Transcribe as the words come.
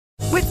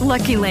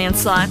Lucky Land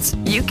Slots,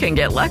 you can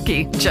get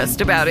lucky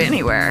just about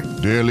anywhere.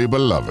 Dearly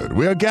beloved,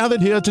 we are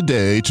gathered here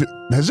today to...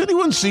 Has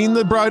anyone seen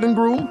the bride and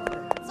groom?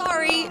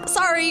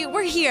 Sorry,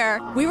 we're here.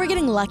 We were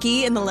getting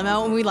lucky in the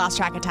limo and we lost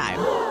track of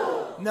time.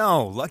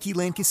 No, Lucky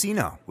Land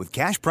Casino, with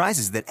cash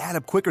prizes that add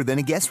up quicker than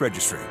a guest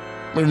registry.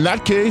 In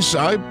that case,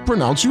 I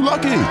pronounce you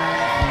lucky.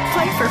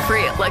 Play for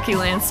free at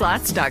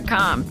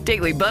LuckyLandSlots.com.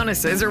 Daily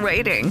bonuses are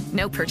waiting.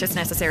 No purchase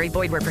necessary.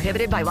 Void where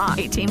prohibited by law.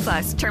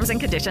 18+. Terms and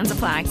conditions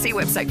apply. See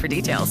website for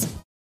details.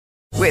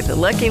 With the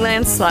Lucky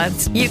Land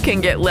Slots, you can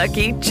get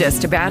lucky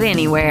just about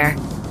anywhere.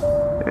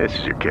 This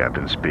is your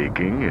captain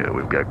speaking.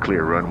 We've got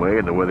clear runway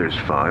and the weather's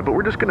fine, but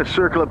we're just going to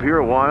circle up here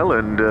a while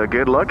and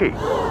get lucky.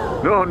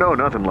 No,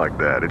 nothing like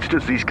that. It's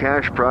just these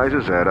cash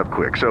prizes add up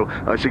quick. So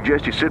I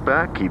suggest you sit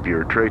back, keep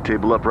your tray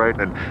table upright,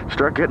 and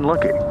start getting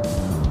lucky.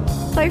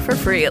 Play for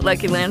free at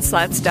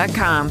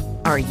LuckyLandSlots.com.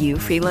 Are you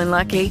feeling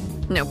lucky?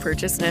 No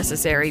purchase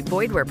necessary.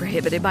 Void where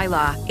prohibited by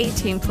law.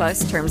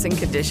 18+ terms and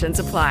conditions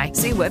apply.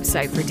 See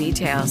website for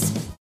details.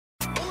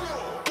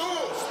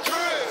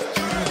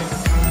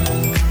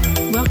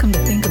 Welcome to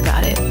Think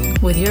About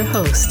It with your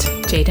host,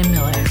 Jaden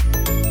Miller.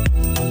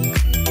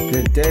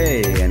 Good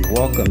day and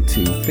welcome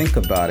to Think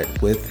About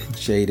It with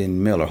Jaden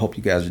Miller. Hope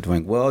you guys are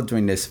doing well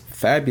during this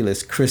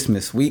fabulous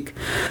Christmas week.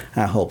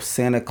 I hope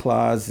Santa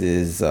Claus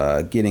is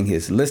getting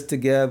his list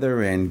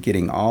together and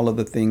getting all of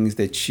the things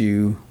that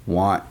you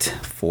want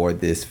for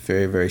this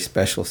very, very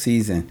special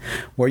season.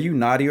 Were you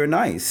naughty or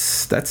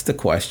nice? That's the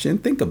question.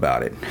 Think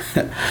about it.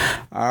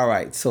 All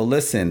right. So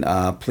listen,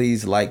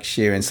 please like,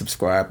 share, and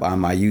subscribe on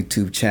my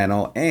YouTube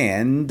channel,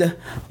 and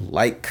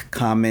like,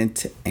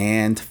 comment,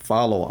 and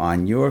follow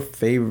on your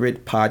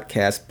favorite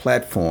podcast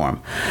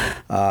platform.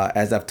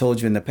 As I've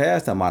told you in the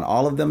past, I'm on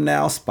all of them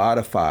now: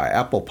 Spotify,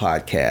 Apple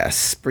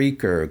Podcasts,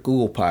 Spreaker,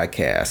 Google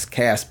Podcasts,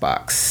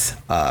 Castbox,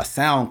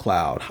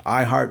 SoundCloud,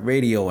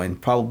 iHeartRadio, and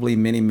probably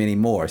many, many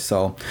more.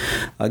 So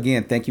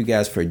again, thank you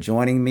guys for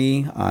joining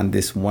me on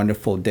this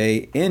wonderful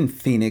day in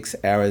Phoenix,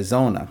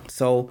 Arizona.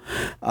 So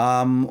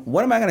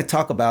what am I going to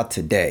talk about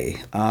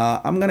today?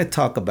 I'm going to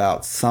talk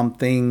about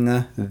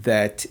something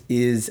that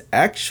is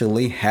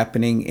actually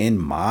happening in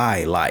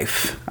my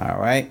life. All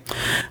right.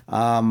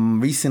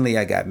 Recently,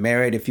 I got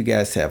married. If you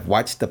guys have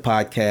watched the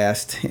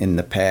podcast in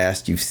the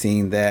past, you've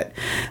seen that.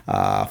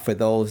 For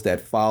those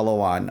that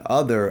follow on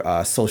other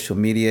social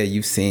media,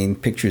 you've seen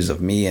pictures of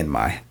me and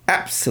my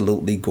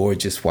absolutely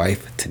gorgeous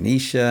wife,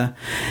 Tanisha,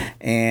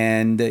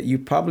 and you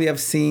probably have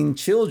seen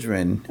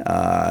children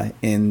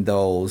in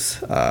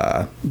those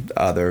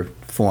other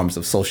forms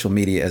of social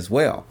media as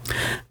well.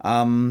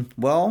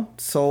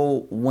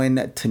 So when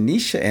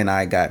Tanisha and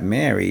I got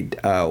married,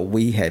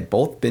 we had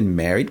both been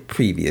married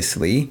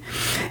previously,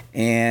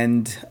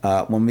 and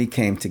when we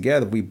came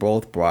together, we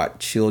both brought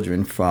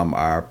children from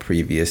our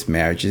previous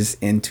marriages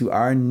into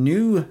our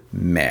new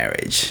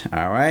marriage.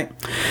 All right,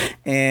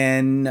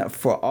 and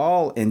for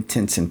all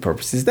intents and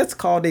purposes, that's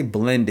called a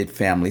blended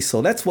family.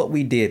 So that's what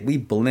we did. We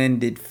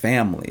blended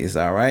families.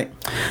 All right.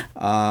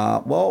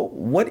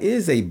 What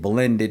is a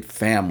blended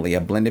family?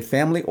 A blended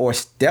family or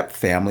step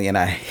family, and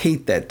I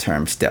hate that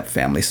term step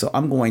family, so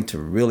I'm going to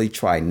really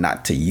try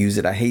not to use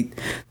it. I hate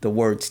the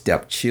word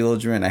step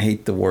children. I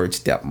hate the word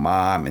step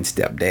mom and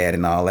stepdad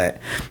and all that.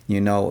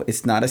 You know,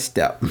 it's not a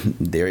step.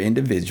 They're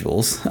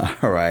individuals.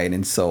 All right.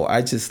 And so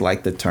I just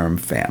like the term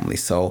family.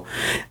 So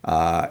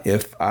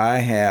if I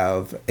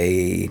have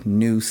a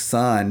new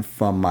son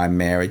from my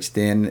marriage,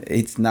 then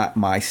it's not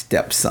my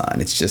stepson.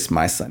 It's just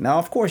my son. Now,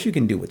 of course, you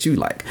can do what you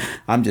like.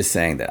 I'm just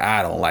saying that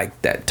I don't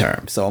like that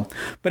term. So,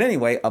 but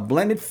anyway, a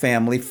blended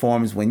family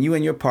forms when you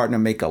and your partner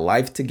make a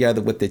life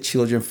together with the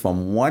children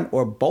from one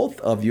or both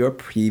of your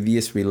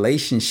previous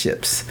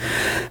relationships.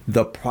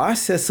 The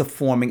process of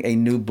forming a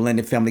new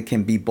blended family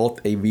can be both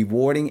a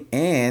rewarding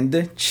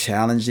and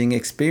challenging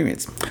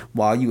experience.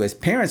 While you as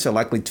parents are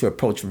likely to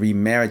approach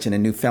remarriage in a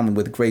new family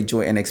with great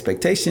joy and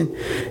expectation,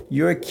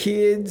 your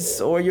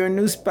kids or your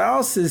new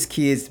spouse's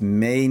kids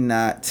may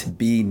not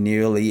be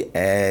nearly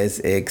as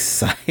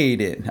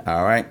excited.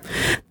 All right.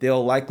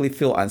 They'll likely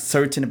feel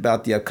uncertain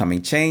about the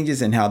upcoming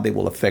changes and how they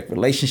will affect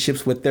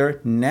relationships with their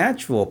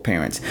natural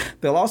parents.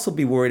 They'll also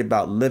be worried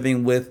about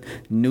living with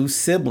new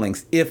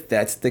siblings, if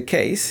that's the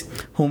case,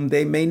 whom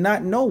they may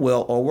not know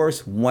well, or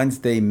worse, ones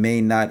they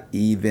may not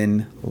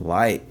even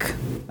like.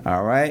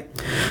 All right.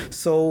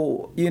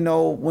 So,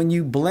 when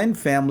you blend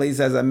families,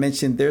 as I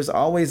mentioned, there's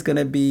always going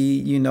to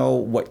be,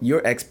 what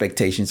your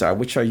expectations are,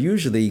 which are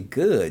usually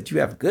good. You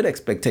have good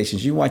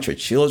expectations. You want your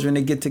children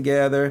to get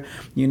together.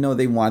 You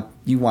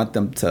want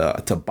them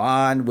to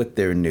bond with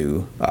their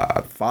new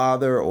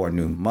father or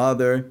new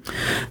mother.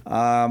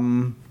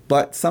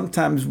 but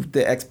sometimes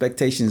the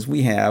expectations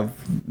we have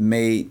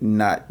may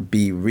not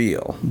be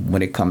real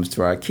when it comes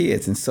to our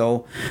kids. And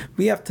so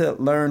we have to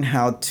learn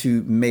how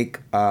to make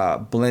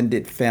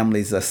blended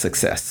families a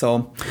success.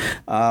 So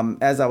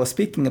as I was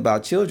speaking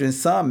about children,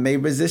 some may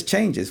resist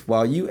changes,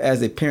 while you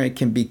as a parent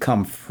can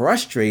become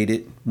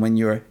frustrated when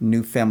your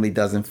new family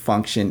doesn't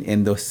function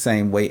in the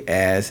same way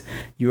as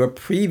your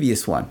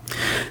previous one.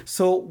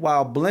 So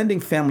while blending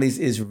families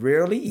is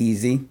rarely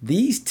easy,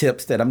 these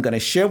tips that I'm going to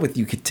share with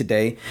you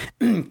today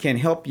can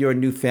help your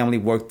new family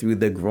work through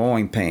the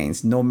growing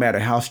pains, no matter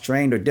how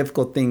strained or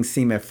difficult things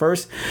seem at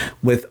first.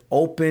 With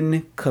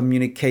open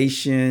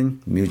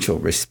communication, mutual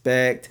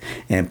respect,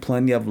 and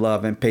plenty of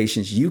love and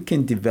patience, you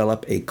can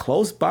develop a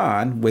close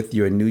bond with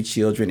your new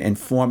children and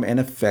form an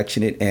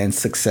affectionate and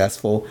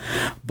successful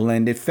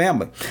blended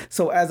family.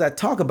 So as I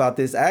talk about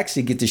this, I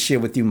actually get to share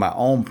with you my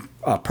own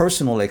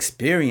personal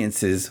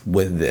experiences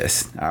with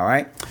this. All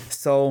right.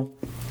 So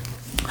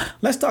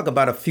let's talk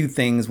about a few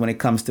things when it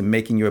comes to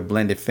making your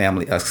blended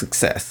family a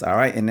success. All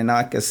right. And then,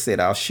 like I said,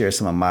 I'll share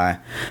some of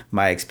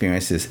my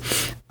experiences.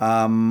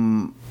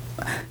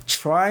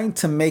 Trying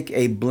to make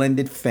a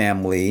blended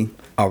family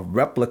a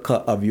replica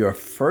of your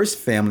first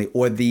family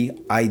or the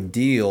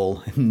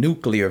ideal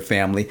nuclear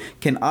family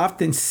can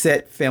often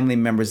set family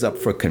members up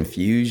for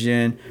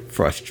confusion,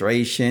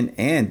 frustration,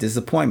 and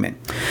disappointment.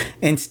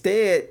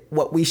 Instead,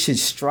 what we should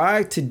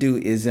strive to do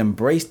is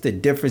embrace the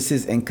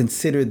differences and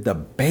consider the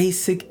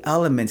basic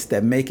elements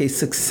that make a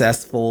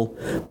successful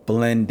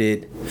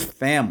blended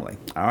family.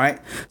 All right.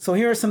 So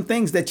here are some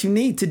things that you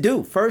need to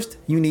do. First,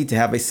 you need to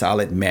have a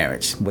solid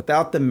marriage.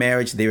 Without the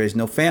marriage, there is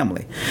no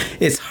family.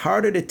 It's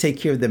harder to take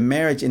care of the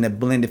marriage in a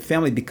blended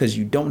family because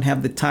you don't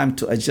have the time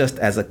to adjust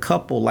as a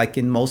couple like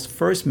in most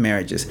first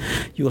marriages.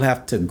 You'll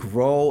have to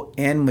grow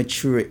and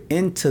mature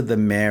into the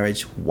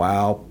marriage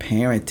while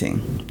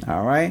parenting.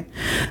 All right.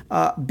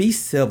 Be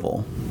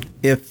civil.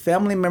 If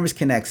family members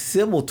can act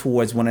civil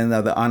towards one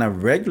another on a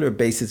regular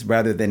basis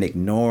rather than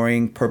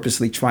ignoring,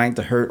 purposely trying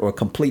to hurt, or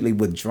completely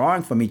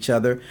withdrawing from each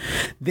other,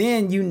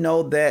 then you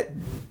know that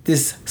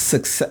this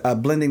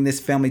blending this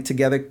family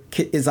together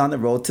is on the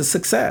road to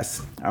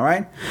success. All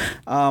right.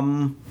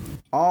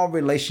 All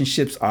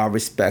relationships are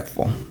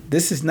respectful.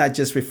 This is not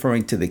just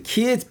referring to the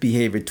kids'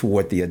 behavior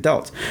toward the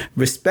adults.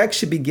 Respect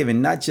should be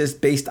given not just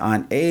based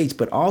on age,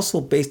 but also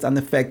based on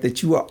the fact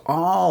that you are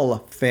all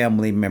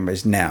family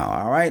members now.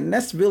 All right. And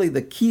that's really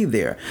the key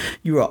there.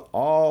 You are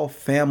all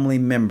family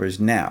members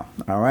now.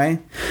 All right.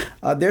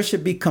 There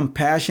should be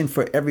compassion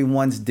for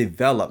everyone's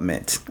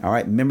development. All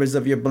right. Members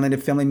of your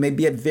blended family may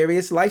be at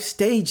various life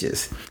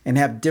stages and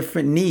have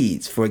different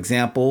needs. For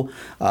example,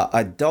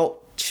 adult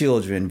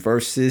children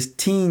versus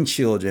teen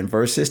children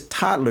versus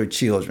toddler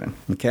children.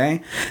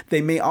 Okay.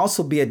 They may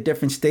also be at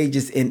different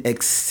stages in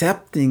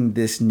accepting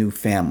this new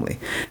family.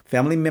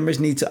 Family members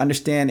need to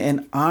understand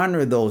and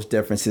honor those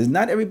differences.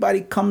 Not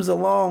everybody comes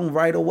along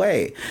right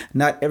away.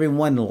 Not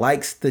everyone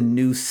likes the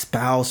new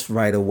spouse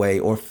right away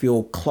or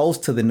feel close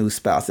to the new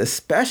spouse,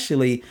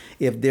 especially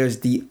if there's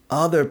the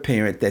other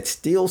parent that's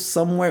still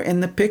somewhere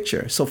in the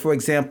picture. So for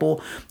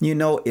example,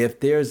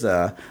 if there's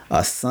a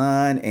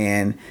son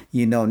and,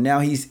 now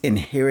he's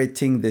inheriting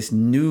this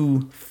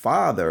new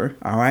father.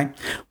 All right.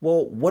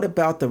 Well, what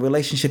about the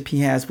relationship he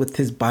has with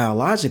his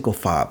biological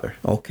father?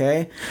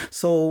 Okay.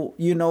 So,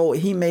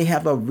 he may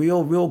have a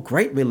real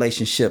great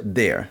relationship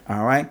there.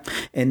 All right.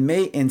 And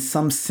may in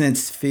some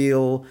sense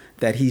feel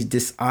that he's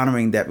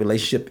dishonoring that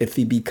relationship if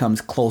he becomes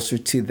closer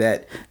to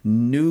that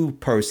new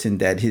person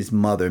that his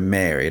mother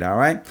married. All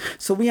right.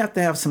 So we have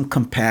to have some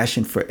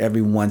compassion for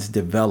everyone's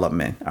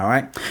development. All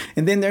right.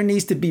 And then there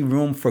needs to be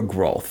room for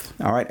growth.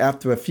 All right.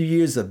 After a few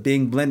years of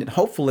being blended,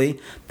 hopefully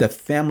the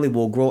family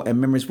will grow and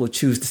members will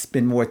choose to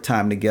spend more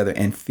time together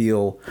and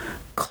feel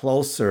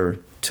closer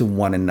to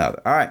one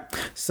another. All right.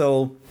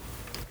 So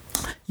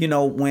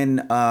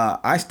when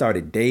I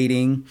started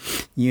dating,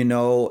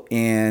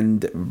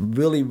 and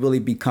really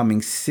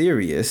becoming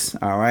serious,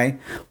 all right,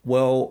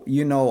 well,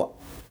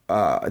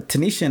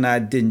 Tanisha and I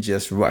didn't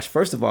just rush.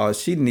 First of all,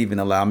 she didn't even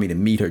allow me to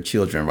meet her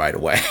children right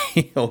away,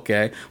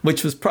 okay,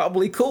 which was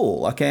probably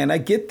cool, okay, and I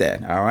get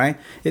that, all right.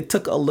 It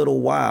took a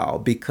little while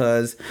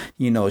because,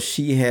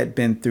 she had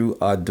been through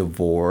a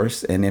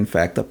divorce, and in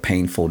fact, a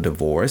painful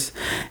divorce,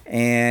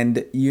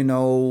 and,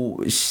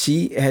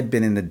 she had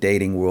been in the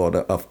dating world,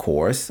 of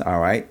course,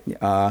 all right,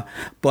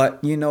 but,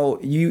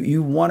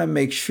 you want to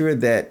make sure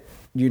that,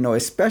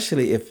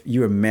 especially if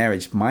you're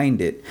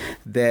marriage-minded,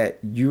 that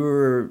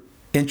you're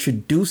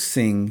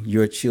introducing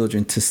your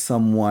children to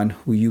someone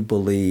who you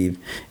believe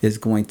is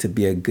going to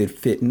be a good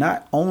fit,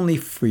 not only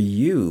for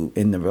you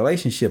in the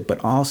relationship,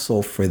 but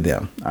also for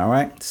them. All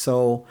right.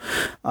 So,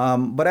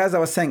 but as I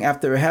was saying,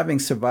 after having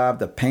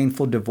survived a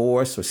painful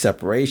divorce or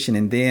separation,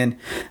 and then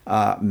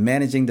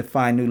managing to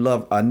find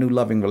a new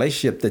loving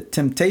relationship, the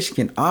temptation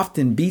can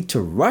often be to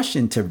rush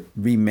into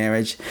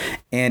remarriage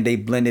and a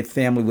blended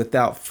family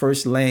without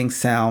first laying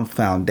sound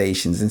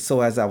foundations. And so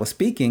as I was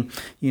speaking,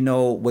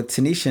 with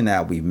Tanisha and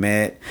I, we met,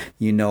 met,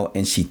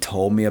 and she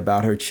told me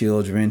about her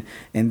children.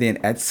 And then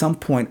at some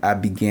point, I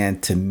began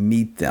to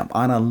meet them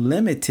on a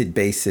limited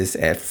basis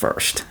at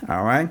first.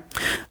 All right.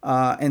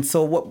 And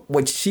so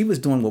what she was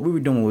doing, what we were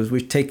doing was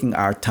we're taking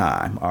our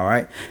time. All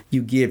right.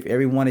 You give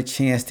everyone a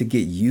chance to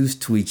get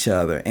used to each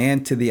other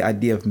and to the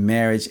idea of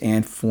marriage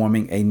and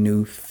forming a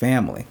new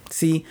family.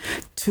 See,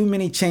 too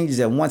many changes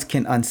at once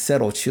can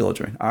unsettle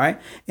children. All right.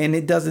 And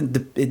it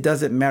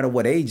doesn't matter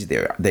what age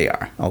they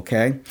are.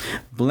 Okay.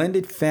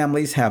 Blended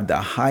families have the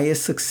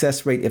highest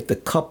success rate if the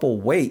couple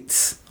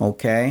waits,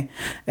 okay,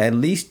 at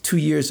least 2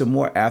 years or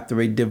more after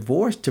a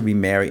divorce to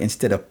remarry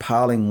instead of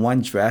piling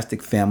one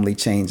drastic family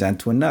change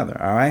onto another.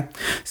 All right.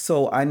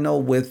 So I know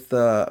with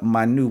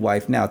my new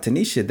wife now,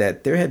 Tanisha,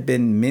 that there had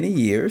been many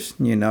years,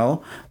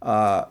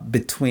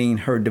 between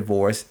her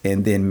divorce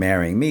and then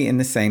marrying me, and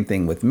the same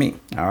thing with me.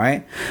 All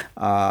right.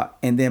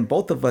 And then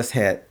both of us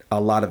had a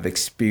lot of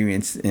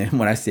experience, and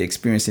when I say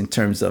experience in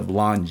terms of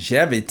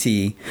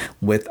longevity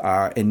with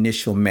our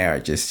initial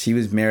marriages. She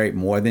was married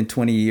more than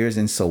 20 years,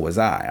 and so was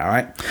I. All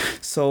right.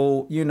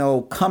 So,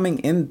 coming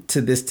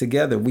into this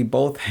together, we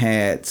both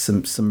had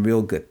some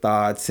real good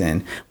thoughts,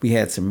 and we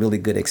had some really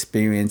good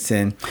experience.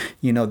 And,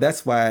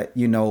 that's why,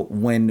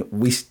 when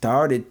we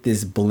started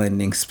this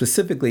blending,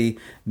 specifically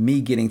me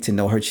getting to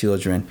know her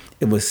children,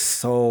 it was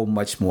so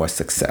much more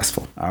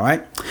successful. All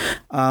right.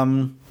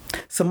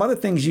 Some other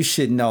things you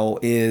should know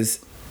is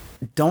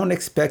don't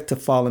expect to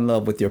fall in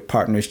love with your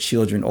partner's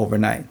children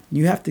overnight.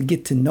 You have to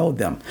get to know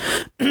them.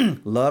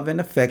 Love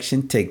and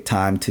affection take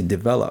time to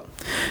develop.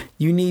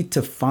 You need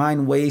to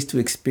find ways to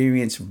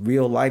experience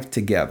real life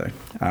together.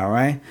 All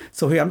right.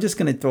 So here, I'm just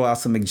going to throw out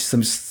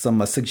some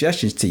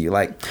suggestions to you,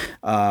 like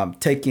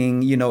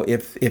taking,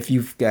 if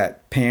you've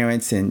got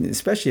parents, and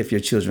especially if your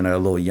children are a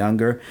little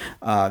younger,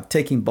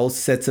 taking both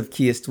sets of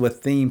kids to a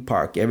theme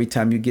park every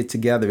time you get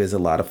together is a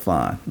lot of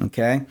fun.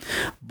 Okay.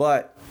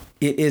 But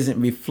it isn't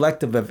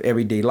reflective of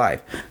everyday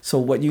life. So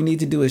what you need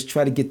to do is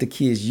try to get the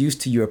kids used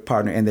to your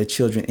partner and their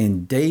children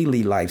in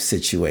daily life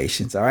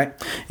situations. All right.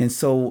 And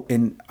so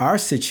in our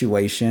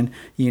situation,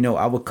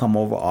 I would come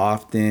over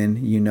often,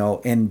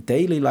 and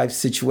daily life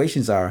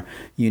situations are,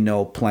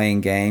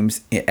 playing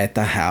games at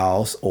the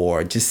house,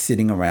 or just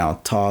sitting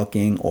around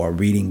talking, or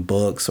reading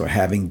books, or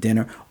having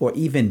dinner, or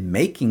even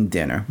making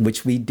dinner,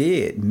 which we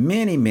did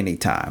many, many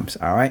times.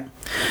 All right.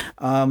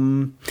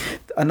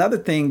 Another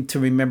thing to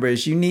remember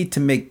is you need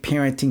to make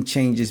parenting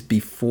changes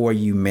before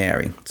you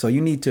marry. So you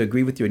need to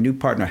agree with your new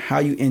partner how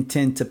you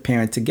intend to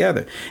parent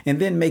together, and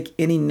then make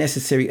any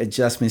necessary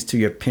adjustments to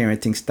your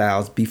parenting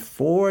styles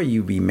before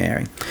you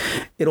remarry.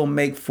 It'll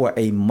make for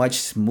a much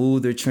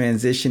smoother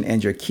transition,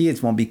 and your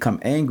kids won't become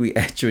angry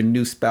at your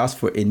new spouse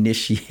for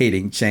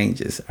initiating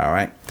changes. All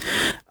right.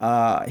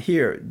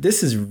 Here,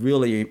 this is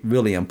really,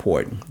 really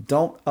important.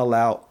 Don't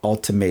allow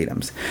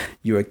ultimatums.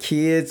 Your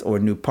kids or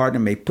new partner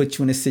may put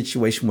you in a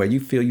situation where you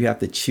feel you have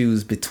to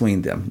choose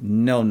between them.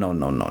 No.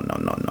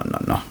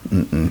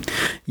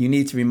 You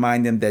need to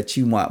remind them that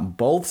you want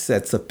both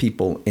sets of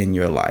people in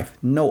your life.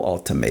 No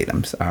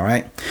ultimatums. All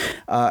right.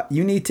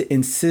 You need to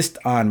insist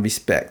on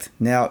respect.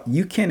 Now,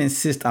 you can't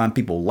insist on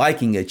people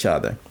liking each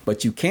other,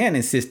 but you can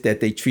insist that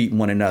they treat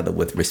one another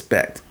with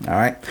respect. All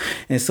right.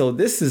 And so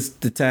this is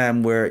the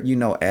time where,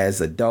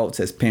 as adults,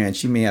 as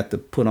parents, you may have to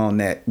put on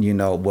that,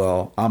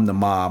 well, I'm the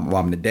mom or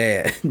I'm the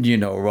dad,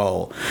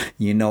 role,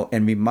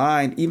 and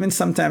remind even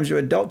sometimes your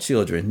adult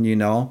children,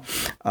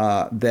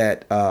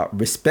 that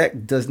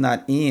respect does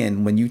not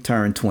end when you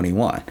turn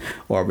 21,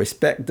 or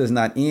respect does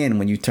not end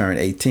when you turn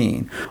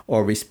 18,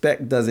 or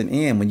respect doesn't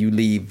end when you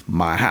leave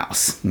my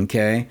house.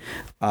 Okay.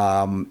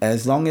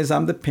 As long as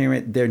I'm the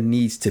parent, there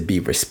needs to be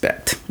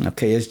respect.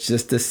 Okay. It's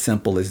just as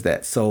simple as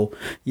that. So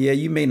yeah,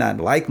 you may not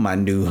like my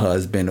new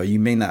husband, or you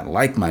may not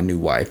like my new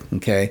wife.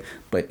 Okay.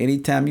 But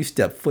anytime you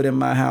step foot in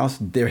my house,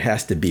 there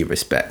has to be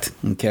respect.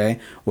 Okay.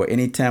 Or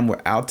anytime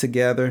we're out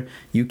together,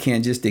 you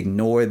can't just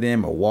ignore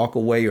them or walk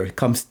away or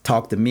come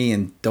talk to me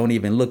and don't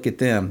even look at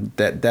them.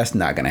 That's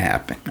not going to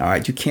happen. All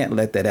right. You can't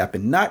let that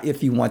happen. Not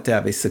if you want to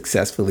have a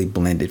successfully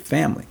blended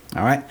family.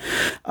 All right.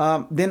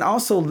 Then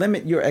also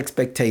limit your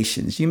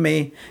expectations. You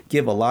may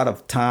give a lot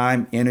of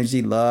time,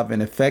 energy, love,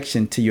 and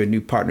affection to your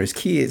new partner's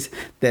kids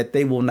that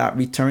they will not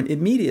return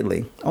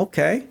immediately.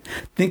 Okay.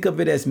 Think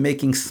of it as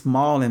making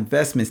small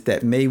investments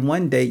that may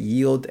one day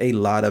yield a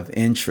lot of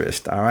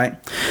interest. All right.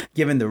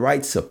 Given the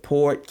right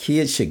support,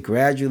 kids should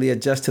gradually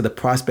adjust to the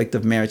prospect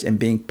of marriage and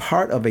being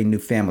part of a new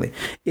family.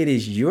 It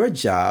is your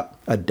job,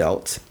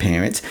 adults,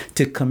 parents,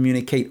 to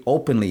communicate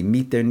openly,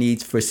 meet their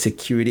needs for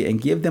security, and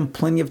give them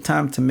plenty of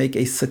time to make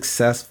a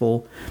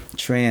successful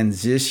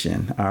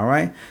transition. All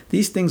right.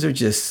 These things are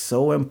just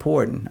so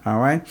important. All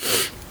right.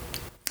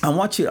 I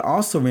want you to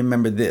also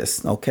remember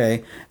this,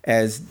 okay,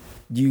 as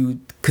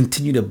you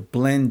continue to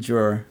blend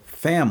your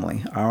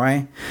family. All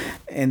right.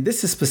 And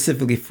this is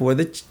specifically for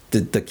the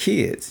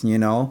kids,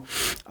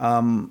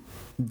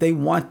 they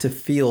want to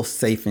feel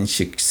safe and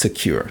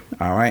secure.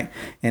 All right.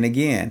 And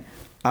again,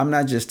 I'm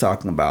not just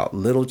talking about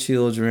little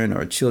children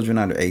or children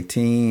under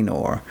 18,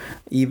 or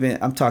even,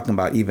 I'm talking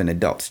about even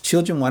adults.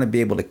 Children want to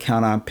be able to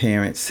count on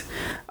parents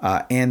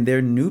and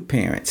their new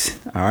parents.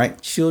 All right.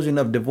 Children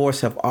of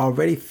divorce have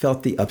already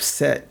felt the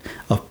upset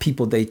of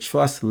people they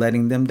trust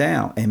letting them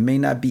down and may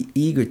not be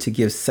eager to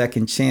give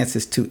second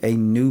chances to a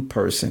new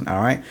person.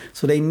 All right.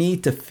 So they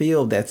need to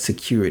feel that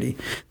security.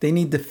 They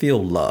need to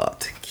feel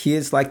loved.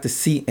 Kids like to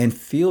see and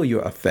feel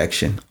your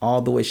affection,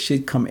 although it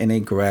should come in a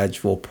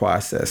gradual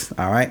process.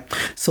 All right.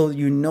 So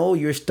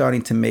you're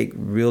starting to make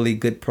really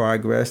good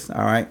progress.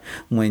 All right.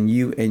 When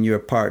you and your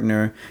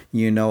partner,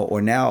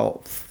 or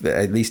now,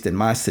 at least in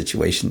my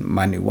situation,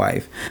 my new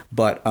wife,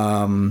 but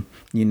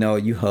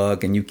you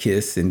hug and you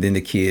kiss, and then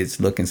the kids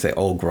look and say,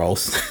 "Oh,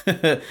 gross,"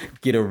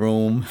 get a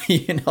room,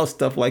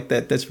 stuff like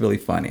that. That's really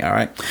funny. All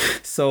right.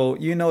 So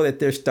that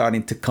they're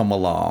starting to come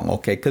along.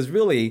 Okay. Because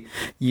really,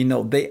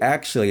 they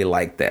actually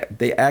like that.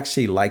 They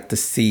actually like to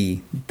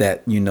see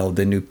that,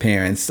 the new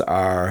parents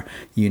are,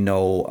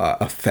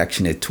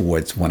 affectionate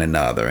towards one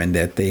another and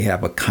that they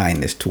have a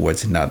kindness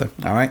towards another.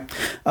 All right.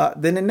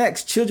 Then the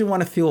next, children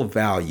want to feel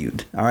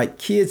valued. All right.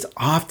 Kids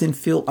often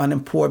feel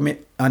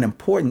unimportant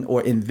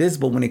or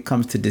invisible when it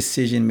comes to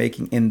decision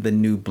making in the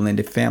new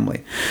blended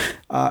family.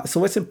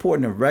 So it's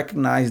important to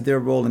recognize their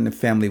role in the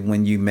family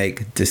when you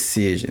make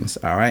decisions.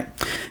 All right.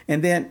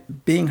 And then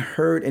being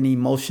heard and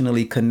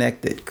emotionally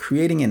connected,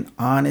 creating an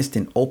honest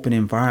and open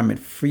environment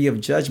free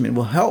of judgment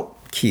will help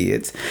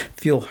kids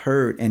feel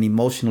heard and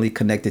emotionally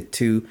connected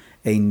to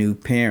a new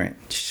parent.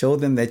 Show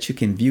them that you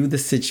can view the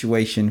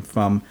situation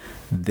from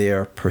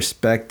their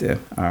perspective.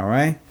 All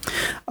right.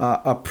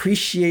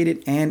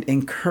 Appreciated and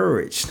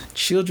encouraged.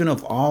 Children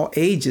of all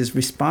ages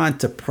respond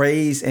to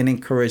praise and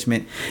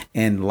encouragement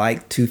and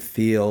like to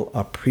feel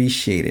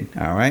appreciated.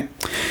 All right.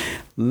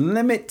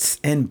 Limits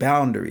and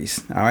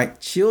boundaries. All right.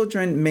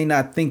 Children may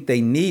not think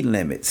they need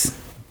limits,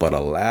 but a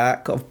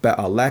lack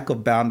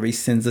of boundaries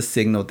sends a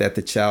signal that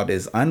the child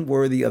is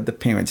unworthy of the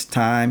parent's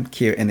time,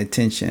 care, and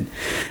attention.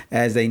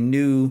 As a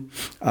new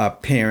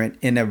parent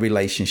in a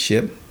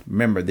relationship,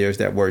 remember, there's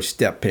that word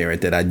step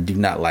parent that I do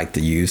not like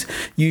to use.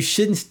 You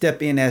shouldn't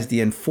step in as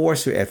the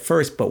enforcer at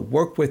first, but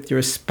work with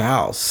your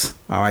spouse,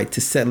 all right, to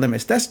set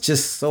limits. That's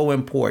just so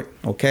important,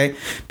 okay?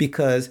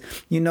 Because,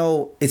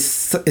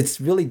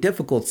 it's really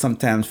difficult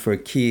sometimes for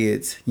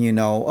kids,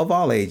 of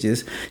all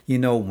ages,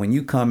 when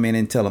you come in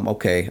and tell them,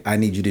 okay, I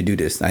need you to do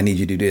this. I need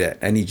you to do that.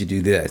 I need you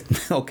to do that,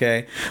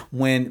 okay?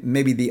 When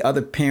maybe the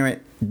other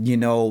parent,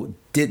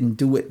 didn't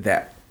do it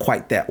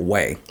quite that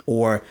way,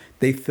 or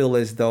they feel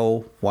as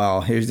though,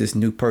 well, here's this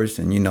new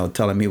person,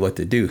 telling me what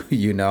to do,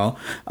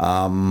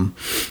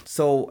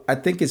 So I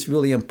think it's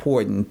really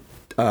important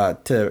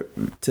to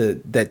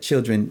that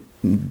children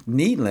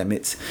need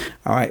limits,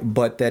 all right,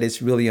 but that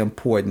it's really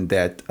important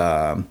that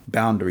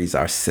boundaries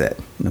are set,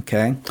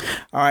 okay?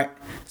 All right,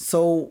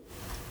 so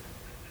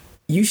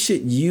you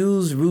should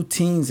use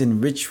routines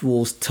and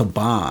rituals to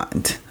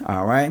bond,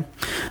 all right?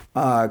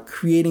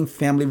 Creating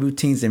family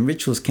routines and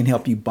rituals can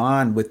help you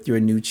bond with your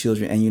new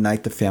children and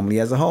unite the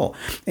family as a whole.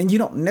 And you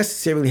don't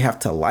necessarily have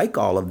to like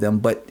all of them,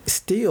 but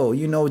still,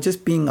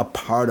 just being a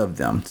part of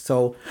them.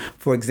 So,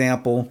 for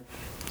example,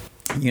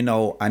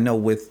 I know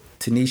with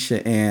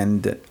Tanisha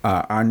and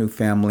our new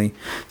family,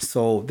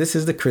 so this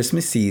is the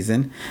Christmas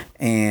season,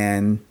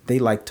 and they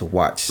like to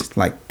watch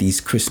like these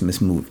Christmas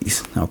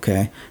movies,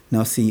 okay?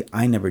 Now, see,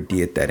 I never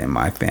did that in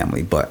my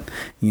family, but,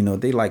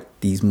 they like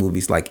these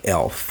movies like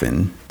Elf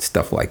and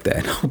stuff like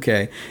that,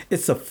 okay?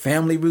 It's a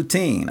family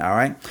routine, all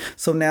right?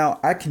 So now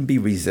I can be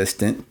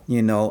resistant,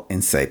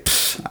 and say,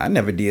 I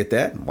never did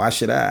that. Why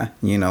should I,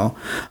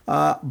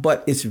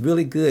 But it's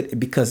really good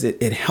because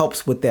it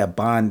helps with that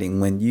bonding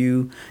when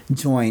you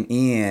join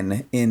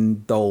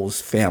in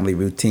those family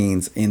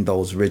routines, in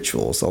those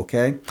rituals,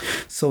 okay?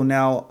 So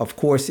now, of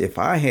course, if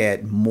I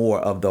had more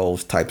of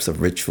those types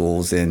of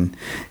rituals and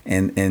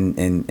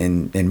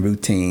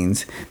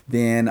routines,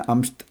 then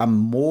I'm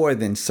more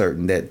than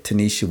certain that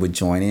Tanisha would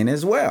join in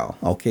as well,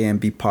 okay, and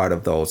be part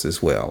of those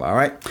as well, all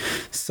right?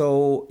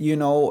 So,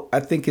 I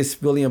think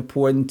it's really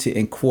important to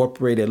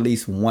incorporate at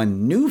least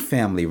one new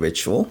family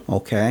ritual,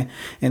 okay?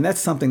 And that's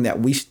something that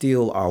we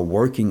still are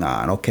working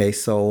on, okay?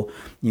 So,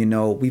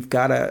 we've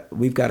got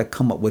to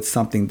come up with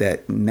something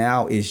that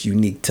now is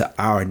unique to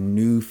our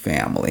new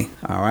family,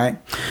 all right?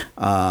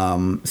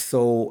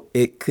 So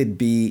it could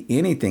be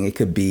anything. It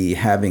could be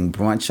having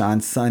brunch on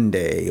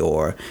Sunday,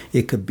 or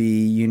it could be,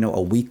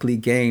 a weekly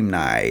game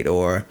night,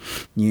 or,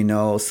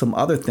 some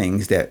other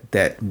things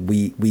that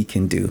we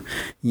can do,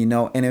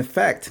 and in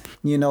fact,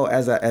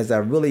 as I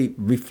really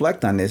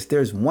reflect on this,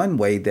 there's one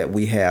way that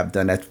we have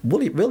done that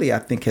really I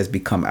think has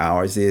become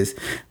ours is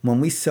when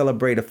we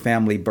celebrate a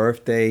family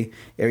birthday,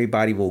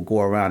 everybody will go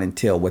around and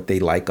tell what they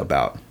like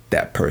about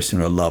that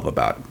person or love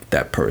about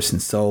that person.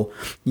 So,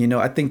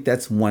 I think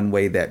that's one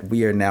way that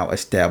we are now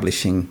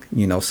establishing,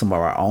 some of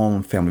our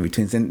own family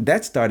routines. And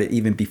that started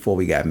even before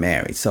we got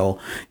married. So,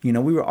 we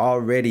were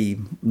already,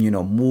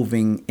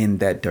 moving in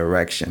that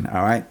direction.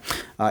 All right.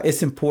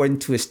 It's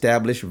important to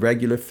establish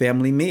regular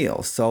family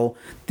meals. So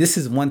this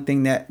is one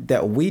thing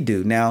that we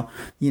do. Now,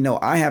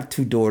 I have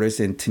 2 daughters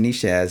and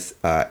Tanisha has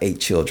 8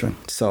 children.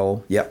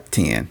 So,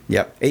 10.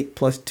 8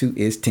 plus 2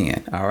 is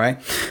 10. All right.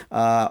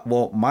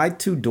 Well, my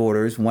 2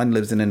 daughters, one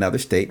lives in another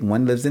state,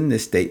 one lives in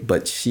this state,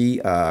 but she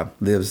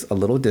lives a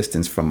little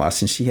distance from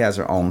us and she has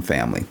her own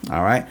family.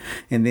 All right.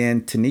 And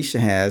then Tanisha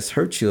has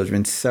her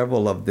children.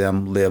 Several of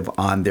them live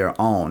on their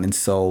own. And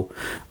so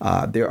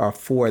there are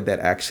 4 that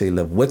actually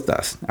live with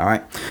us. All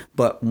right.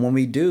 But when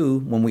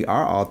we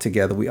are all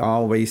together, we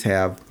always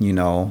have,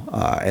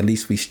 at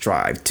least we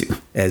strive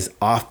to as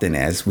often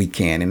as we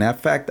can. And in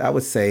fact, I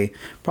would say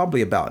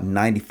probably about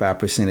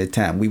 95% of the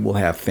time we will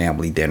have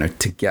family dinner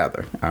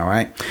together. All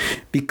right.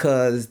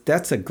 Because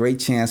that's a great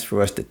chance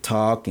for us to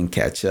talk and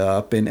catch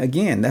up. And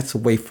again, that's a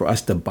way for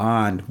us to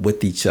bond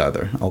with each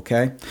other.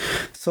 Okay.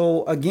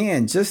 So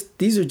again,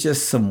 these are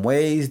just some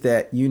ways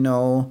that,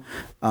 you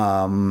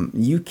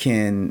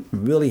can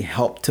really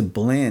help to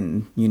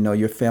blend,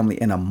 your family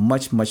in a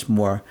much, much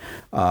more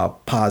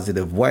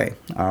positive way.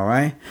 All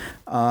right.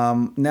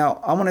 Now,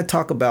 I want to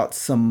talk about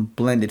some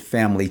blended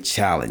family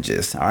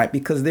challenges. All right.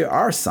 Because there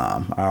are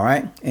some. All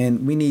right.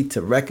 And we need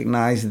to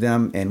recognize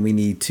them and we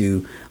need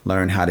to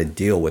learn how to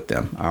deal with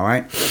them. All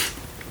right.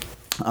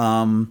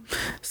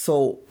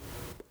 So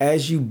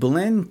as you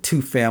blend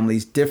 2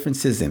 families,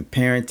 differences in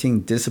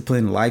parenting,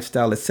 discipline,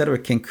 lifestyle, etc.,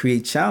 can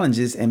create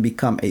challenges and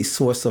become a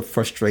source of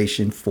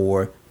frustration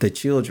for the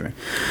children.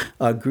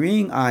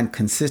 Agreeing on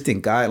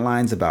consistent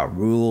guidelines about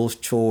rules,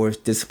 chores,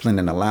 discipline,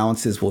 and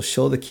allowances will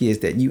show the kids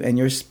that you and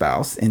your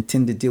spouse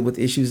intend to deal with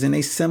issues in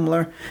a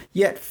similar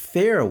yet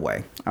fair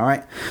way. All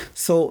right.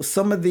 So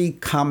some of the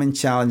common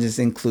challenges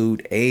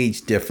include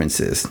age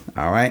differences.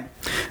 All right.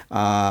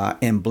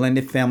 In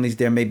blended families,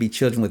 there may be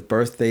children with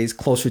birthdays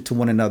closer to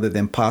one another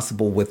than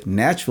possible with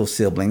natural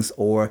siblings,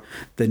 or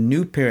the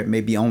new parent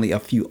may be only a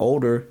few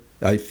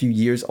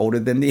years older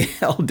than the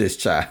eldest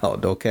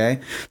child. Okay.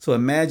 So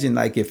imagine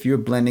like if you're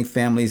blending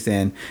families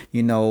and,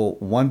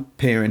 one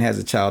parent has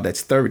a child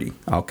that's 30.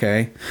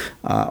 Okay.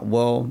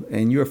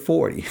 And you're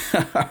 40.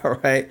 All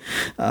right.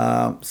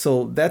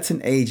 So that's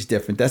an age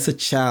difference. That's a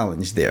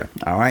challenge there.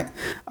 All right.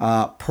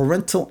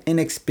 Parental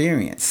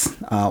inexperience.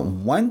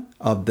 One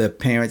of the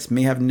parents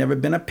may have never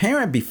been a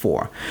parent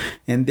before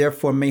and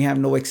therefore may have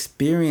no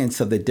experience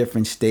of the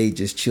different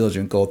stages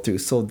children go through.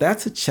 So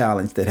that's a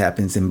challenge that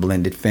happens in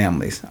blended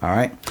families. All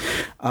right.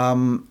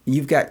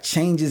 You've got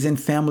changes in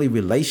family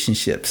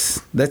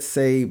relationships. Let's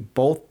say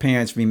both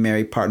parents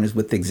remarry partners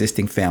with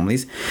existing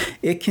families.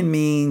 It can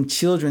mean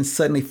children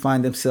suddenly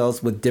find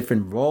themselves with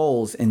different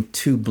roles in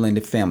 2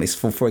 blended families.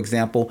 For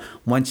example,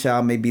 one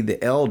child may be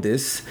the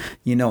eldest,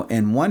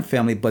 in one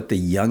family, but the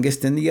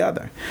youngest in the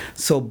other.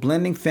 So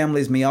blending families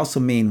may also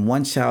mean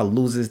one child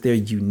loses their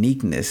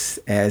uniqueness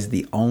as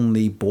the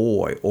only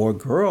boy or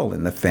girl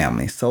in the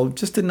family. So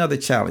just another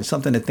challenge,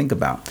 something to think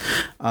about,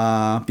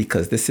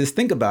 because this is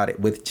Think About It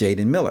with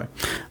Jaden Miller.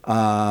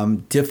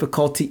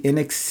 Difficulty in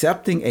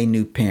accepting a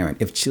new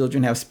parent. If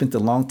children have spent a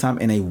long time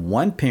in a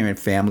one-parent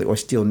family or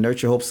still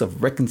nurture hopes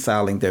of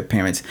reconciling their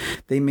parents,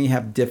 they may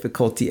have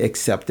difficulty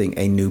accepting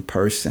a new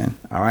person.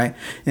 All right.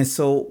 And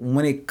so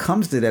when it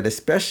comes to that,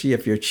 especially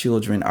if your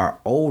children are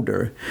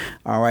older,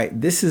 all right,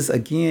 this is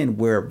again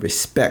where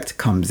respect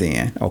comes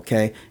in.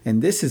 Okay.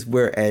 And this is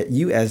where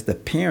you as the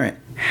parent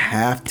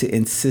have to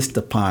insist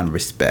upon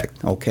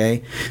respect.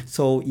 Okay.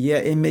 So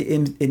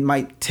it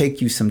might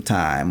take you some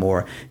time,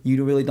 or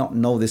you really don't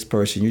know this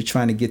person. You're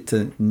trying to get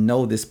to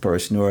know this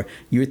person, or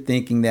you're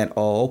thinking that,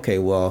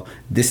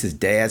 this is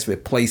dad's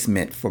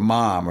replacement for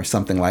mom or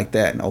something like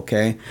that.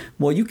 Okay.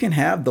 Well, you can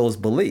have those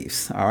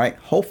beliefs. All right.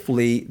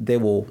 Hopefully they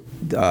will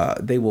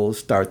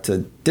start to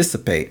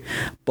dissipate.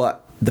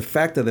 But the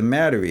fact of the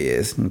matter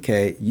is,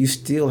 okay, you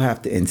still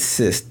have to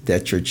insist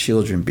that your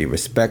children be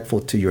respectful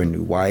to your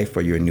new wife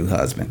or your new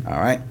husband. All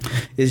right.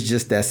 It's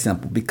just that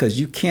simple, because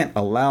you can't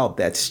allow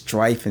that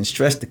strife and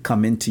stress to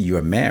come into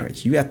your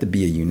marriage. You have to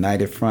be a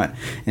united front.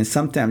 And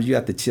sometimes you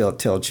have to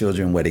tell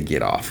children where to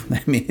get off.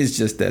 I mean, it's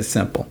just that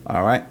simple.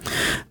 All right.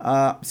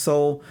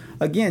 So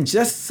again,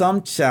 just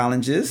some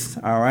challenges.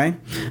 All right.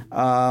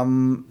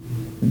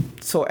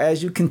 So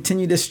as you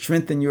continue to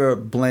strengthen your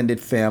blended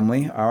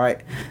family, all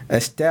right,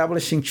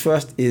 establishing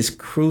trust is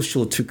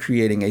crucial to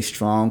creating a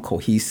strong,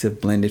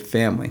 cohesive, blended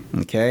family.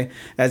 Okay.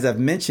 As I've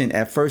mentioned,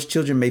 at first,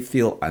 children may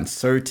feel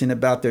uncertain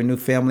about their new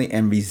family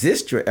and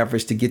resist your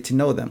efforts to get to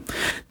know them.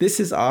 This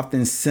is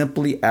often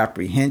simply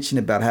apprehension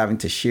about having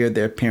to share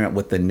their parent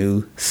with a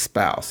new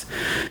spouse.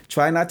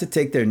 Try not to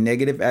take their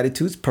negative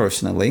attitudes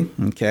personally.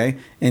 Okay.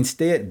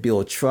 Instead,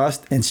 build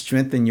trust and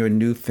strengthen your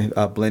new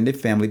blended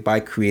family by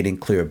creating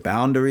clear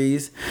boundaries,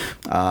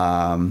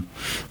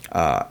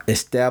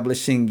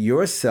 establishing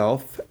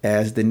yourself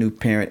as the new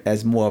parent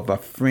as more of a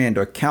friend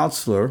or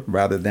counselor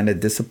rather than a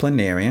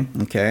disciplinarian.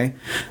 Okay.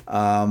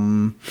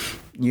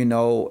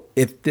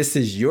 If this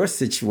is your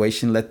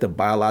situation, let the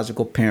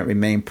biological parent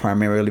remain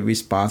primarily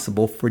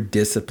responsible for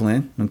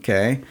discipline,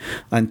 okay,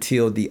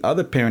 until the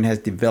other parent has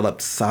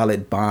developed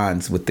solid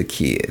bonds with the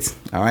kids.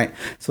 All right.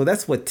 So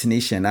that's what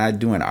Tanisha and I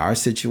do in our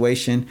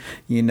situation.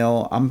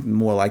 I'm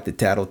more like the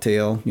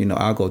tattletale.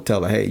 I'll go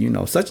tell her, hey,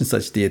 such and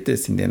such did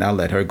this, and then I'll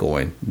let her go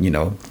and,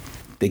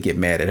 they get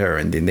mad at her,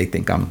 and then they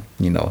think I'm,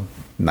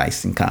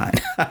 nice and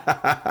kind.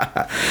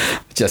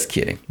 Just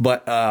kidding.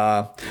 But,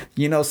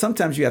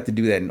 sometimes you have to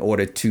do that in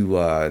order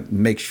to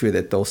make sure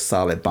that those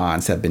solid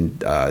bonds have been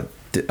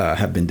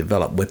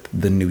developed with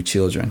the new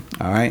children.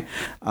 All right.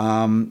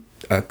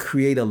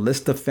 Create a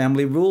list of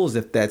family rules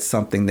if that's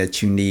something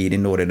that you need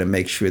in order to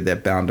make sure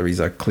that boundaries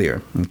are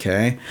clear.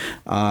 Okay.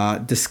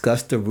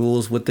 Discuss the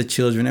rules with the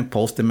children and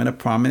post them in a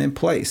prominent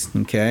place.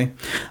 Okay.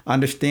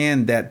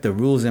 Understand that the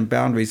rules and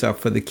boundaries are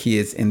for the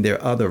kids in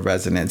their other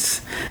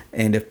residence,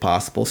 and if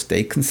possible,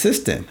 stay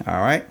consistent.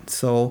 All right.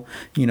 So,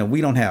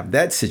 we don't have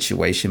that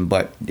situation,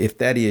 but if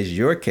that is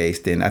your case,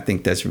 then I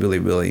think that's really,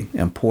 really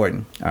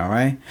important. All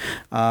right.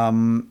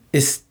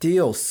 It's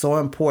still so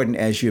important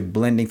as you're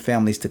blending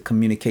families to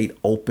communicate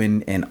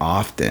open and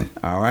often.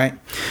 All right.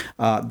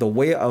 The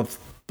way of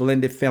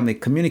blended family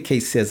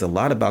communicate says a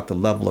lot about the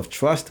level of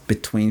trust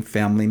between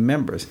family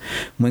members.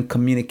 When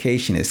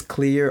communication is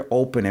clear,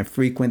 open, and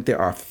frequent, there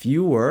are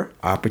fewer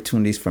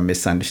opportunities for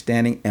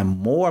misunderstanding and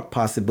more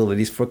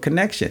possibilities for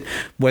connection,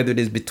 whether it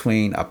is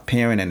between a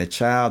parent and a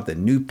child, the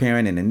new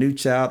parent and a new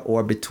child,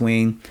 or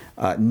between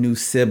new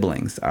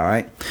siblings. All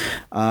right.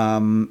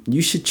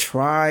 You should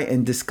try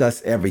and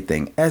discuss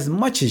everything as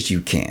much as you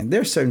can.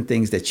 There are certain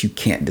things that you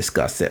can't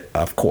discuss,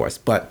 of course,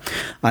 but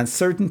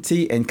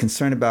uncertainty and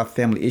concern about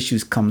family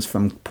issues comes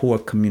from poor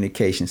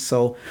communication.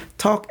 So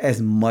talk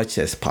as much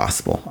as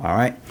possible. All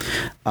right.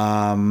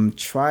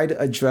 Try to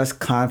address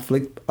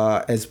conflict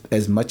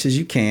as much as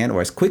you can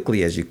or as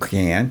quickly as you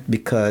can,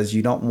 because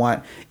you don't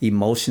want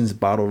emotions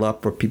bottled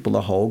up or people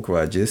to hold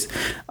grudges.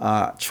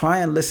 Try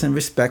and listen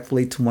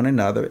respectfully to one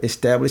another.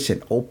 Establish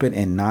an open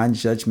and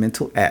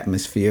non-judgmental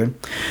atmosphere.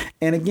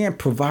 And again,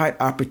 provide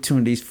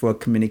opportunities for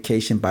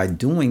communication by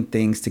doing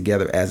things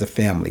together as a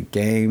family.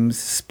 Games,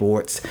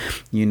 sports,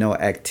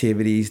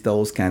 activities,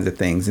 those kinds of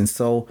things. And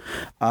so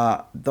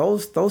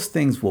those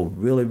things will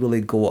really,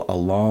 really go a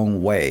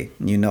long way,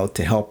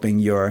 to helping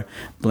your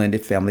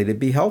blended family to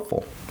be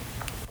helpful.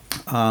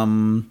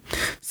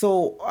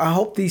 So I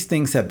hope these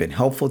things have been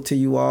helpful to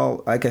you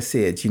all. Like I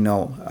said,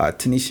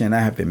 Tanisha and I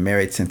have been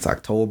married since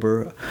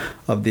October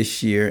of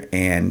this year,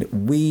 and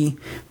we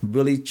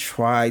really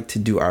tried to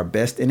do our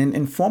best in an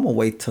informal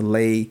way to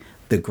lay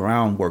the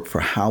groundwork for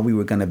how we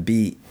were going to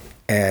be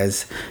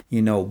as,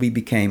 we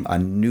became a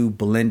new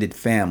blended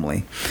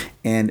family.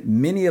 And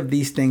many of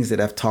these things that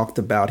I've talked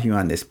about here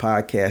on this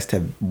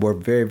podcast were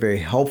very, very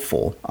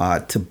helpful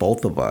to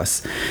both of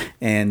us.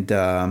 And,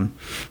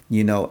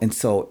 and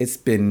so it's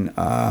been,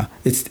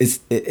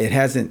 it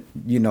hasn't,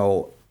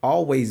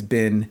 always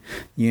been,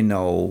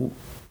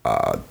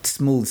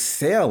 smooth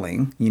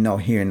sailing,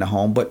 here in the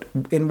home. But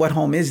in what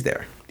home is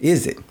there?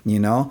 Is it,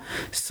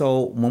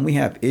 So when we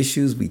have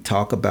issues, we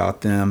talk about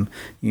them,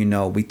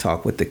 we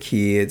talk with the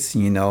kids,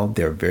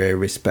 they're very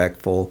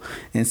respectful.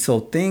 And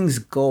so things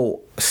go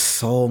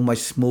so much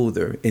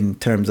smoother in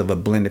terms of a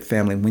blended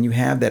family when you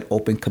have that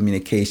open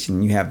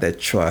communication, you have that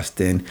trust,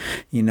 and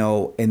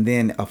and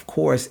then of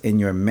course in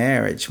your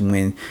marriage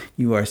when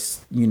you are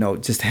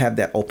just have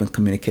that open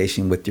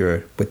communication with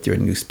your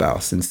new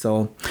spouse. And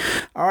so,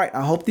 all right,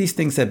 I hope these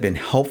things have been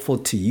helpful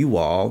to you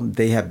all.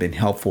 They have been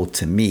helpful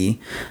to me.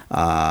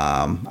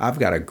 I've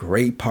got a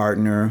great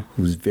partner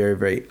who's very,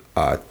 very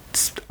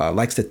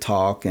likes to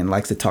talk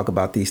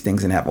about these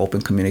things and have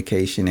open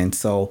communication. And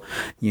so,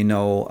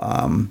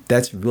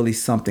 that's really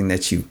something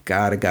that you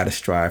gotta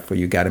strive for.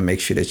 You gotta make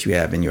sure that you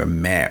have in your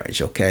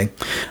marriage, okay?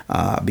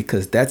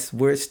 Because that's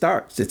where it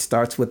starts. It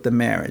starts with the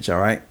marriage, all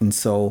right? And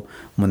so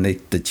when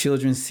the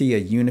children see a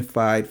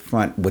unified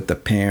front with the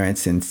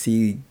parents and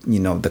see,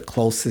 the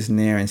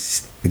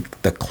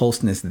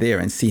closeness there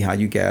and see how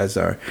you guys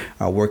are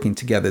working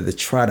together to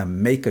try to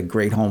make a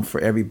great home for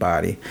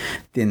everybody,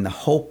 then the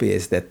hope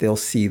is that they'll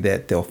see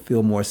that they'll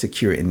feel more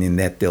secure, and then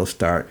that they'll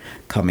start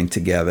coming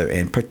together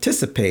and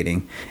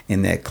participating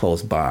in that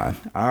close bond.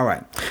 All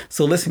right.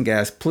 So listen,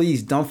 guys,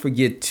 please don't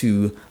forget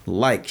to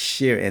like,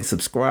 share, and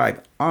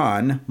subscribe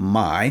on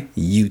my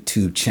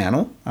YouTube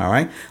channel. All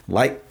right.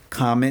 Like,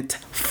 comment,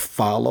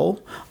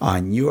 follow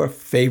on your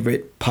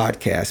favorite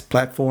podcast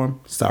platform.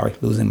 Sorry,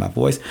 losing my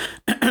voice.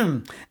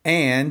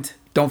 And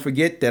Don't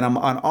forget that I'm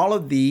on all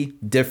of the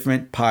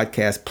different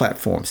podcast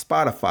platforms,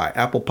 Spotify,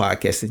 Apple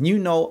Podcasts, and you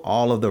know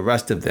all of the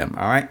rest of them,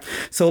 all right?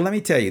 So let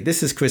me tell you,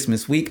 this is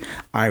Christmas week.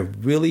 I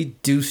really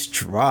do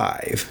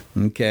strive,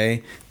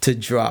 okay, to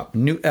drop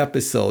new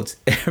episodes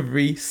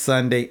every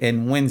Sunday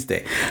and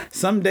Wednesday.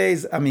 Some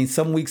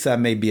weeks I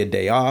may be a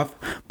day off,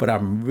 but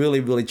I'm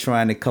really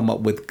trying to come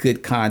up with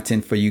good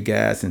content for you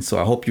guys, and so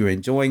I hope you're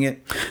enjoying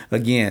it.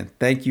 Again,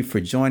 thank you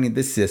for joining.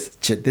 This is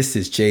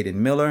Jaden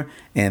Miller,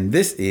 and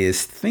this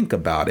is Think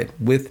About It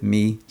with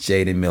me,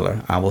 Jaden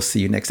Miller. I will see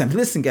you next time.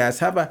 Listen, guys,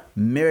 have a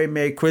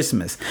Merry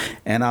Christmas,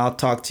 and I'll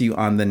talk to you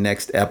on the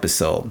next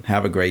episode.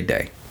 Have a great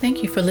day.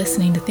 Thank you for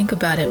listening to Think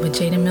About It with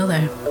Jaden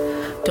Miller.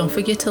 Don't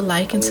forget to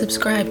like and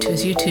subscribe to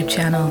his YouTube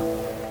channel,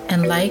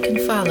 and like and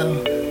follow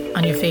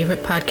on your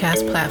favorite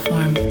podcast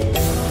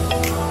platform.